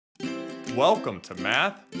Welcome to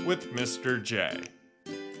Math with Mr. J.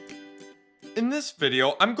 In this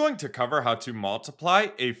video, I'm going to cover how to multiply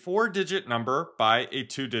a 4-digit number by a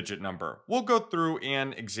 2-digit number. We'll go through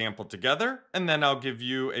an example together, and then I'll give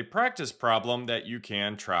you a practice problem that you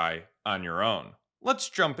can try on your own. Let's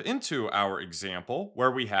jump into our example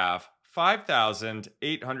where we have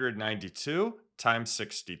 5,892 times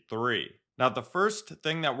 63. Now, the first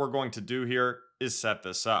thing that we're going to do here is set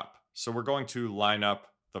this up. So we're going to line up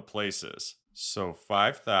the places. So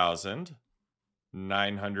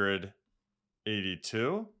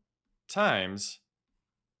 5,982 times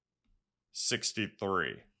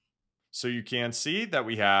 63. So you can see that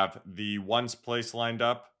we have the ones place lined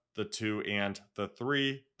up, the 2 and the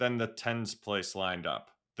 3, then the tens place lined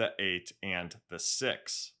up, the 8 and the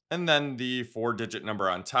 6. And then the 4-digit number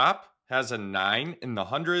on top has a 9 in the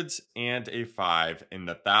hundreds and a 5 in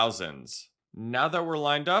the thousands. Now that we're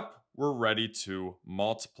lined up, we're ready to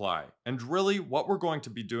multiply. And really what we're going to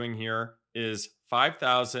be doing here is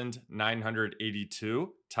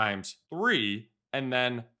 5,982 times 3 and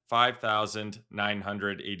then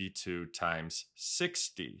 5,982 times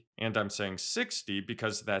 60. And I'm saying 60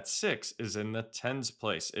 because that 6 is in the tens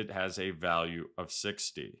place. It has a value of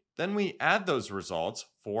 60. Then we add those results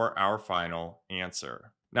for our final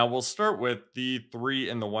answer. Now we'll start with the 3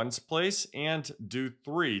 in the ones place and do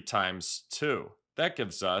 3 times 2. That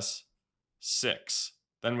gives us 6.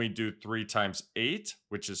 Then we do 3 times 8,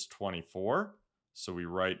 which is 24. So we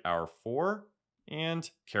write our 4 and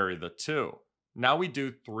carry the 2. Now we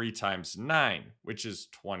do 3 times 9, which is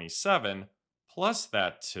 27, plus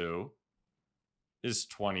that 2 is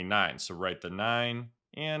 29. So write the 9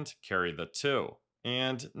 and carry the 2.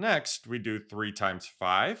 And next we do 3 times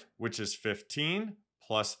 5, which is 15,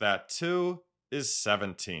 plus that 2 is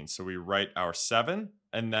 17. So we write our 7,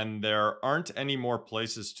 and then there aren't any more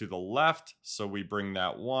places to the left, so we bring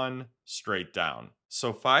that 1 straight down.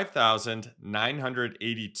 So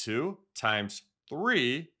 5,982 times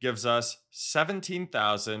 3 gives us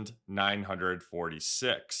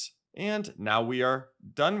 17,946. And now we are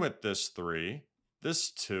done with this 3,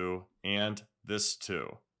 this 2, and this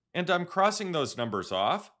 2. And I'm crossing those numbers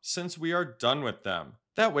off since we are done with them.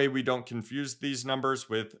 That way we don't confuse these numbers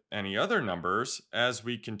with any other numbers as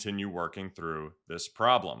we continue working through this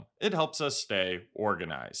problem. It helps us stay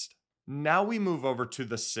organized. Now we move over to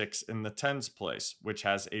the 6 in the tens place, which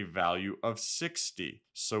has a value of 60.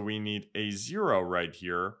 So we need a 0 right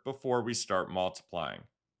here before we start multiplying.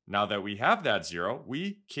 Now that we have that 0,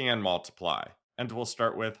 we can multiply. And we'll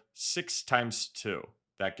start with 6 times 2.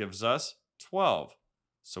 That gives us 12.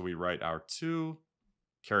 So we write our 2,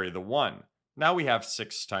 carry the 1. Now we have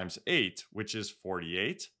 6 times 8, which is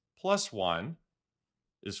 48, plus 1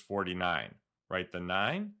 is 49. Write the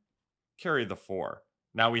 9, carry the 4.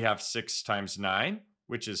 Now we have 6 times 9,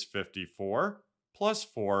 which is 54, plus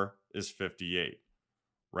 4 is 58.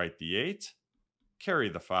 Write the 8, carry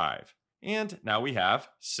the 5. And now we have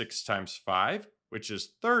 6 times 5, which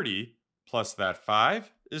is 30, plus that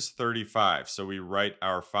 5 is 35. So we write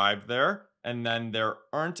our 5 there, and then there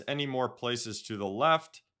aren't any more places to the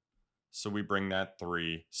left, so we bring that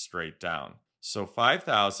 3 straight down. So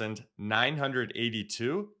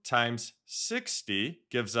 5,982 times 60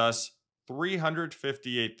 gives us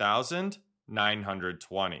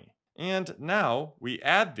 358,920. And now we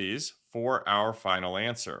add these for our final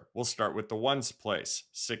answer. We'll start with the ones place.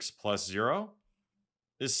 6 plus 0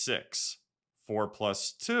 is 6. 4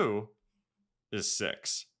 plus 2 is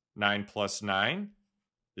 6. 9 plus 9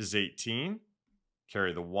 is 18.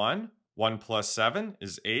 Carry the 1. 1 plus 7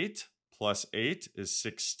 is 8. Plus 8 is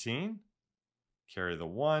 16. Carry the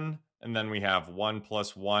 1. And then we have 1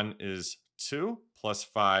 plus 1 is 2. Plus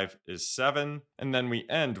 5 is 7. And then we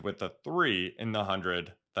end with a 3 in the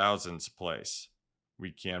hundred thousands place.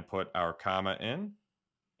 We can put our comma in.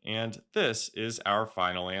 And this is our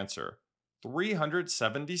final answer.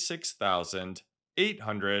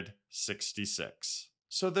 376,866.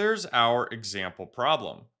 So there's our example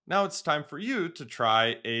problem. Now it's time for you to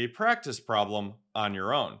try a practice problem on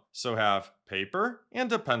your own. So have paper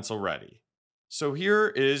and a pencil ready. So here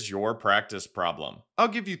is your practice problem. I'll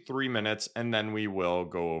give you 3 minutes and then we will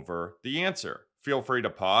go over the answer. Feel free to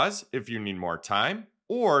pause if you need more time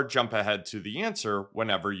or jump ahead to the answer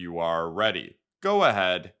whenever you are ready. Go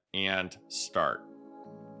ahead and start.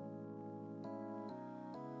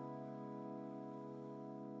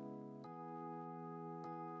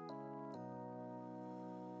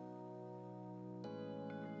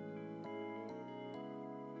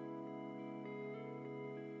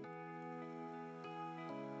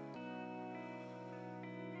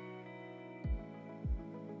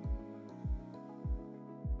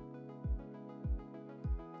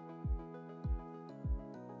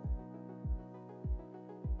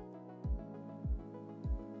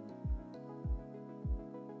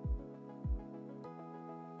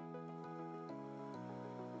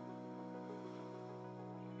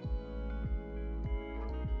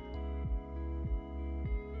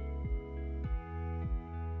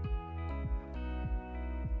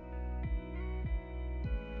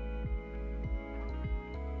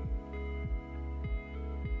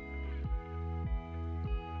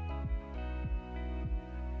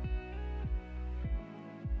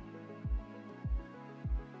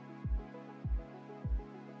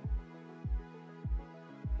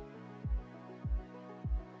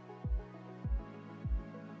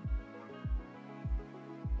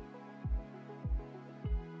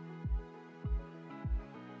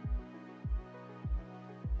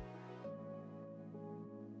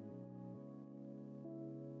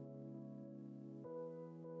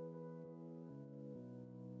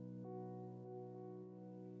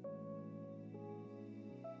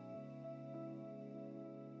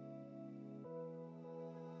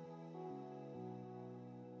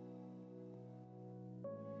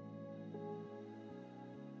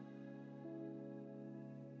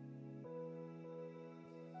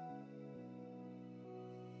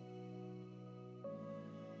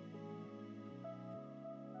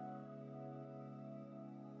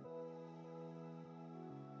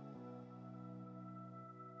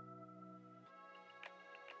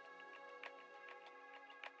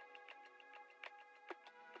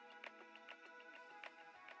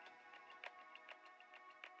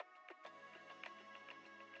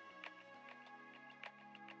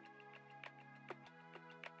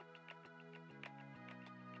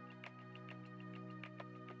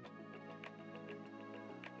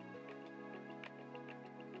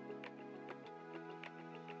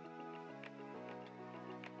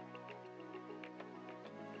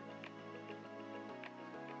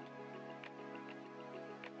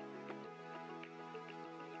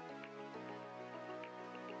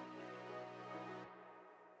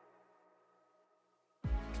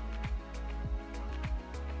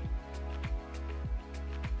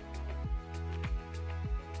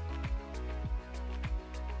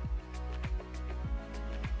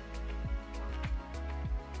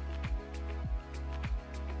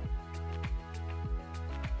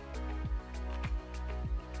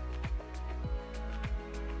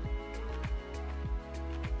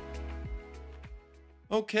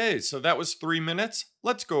 Okay, so that was 3 minutes.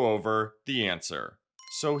 Let's go over the answer.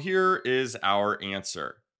 So here is our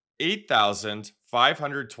answer.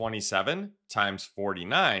 8,527 times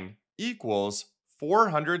 49 equals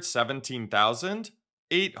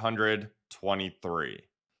 417,823.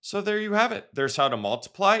 So there you have it. There's how to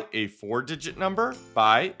multiply a 4-digit number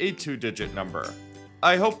by a 2-digit number.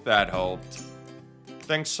 I hope that helped.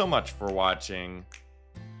 Thanks so much for watching.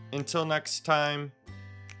 Until next time,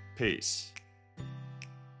 peace.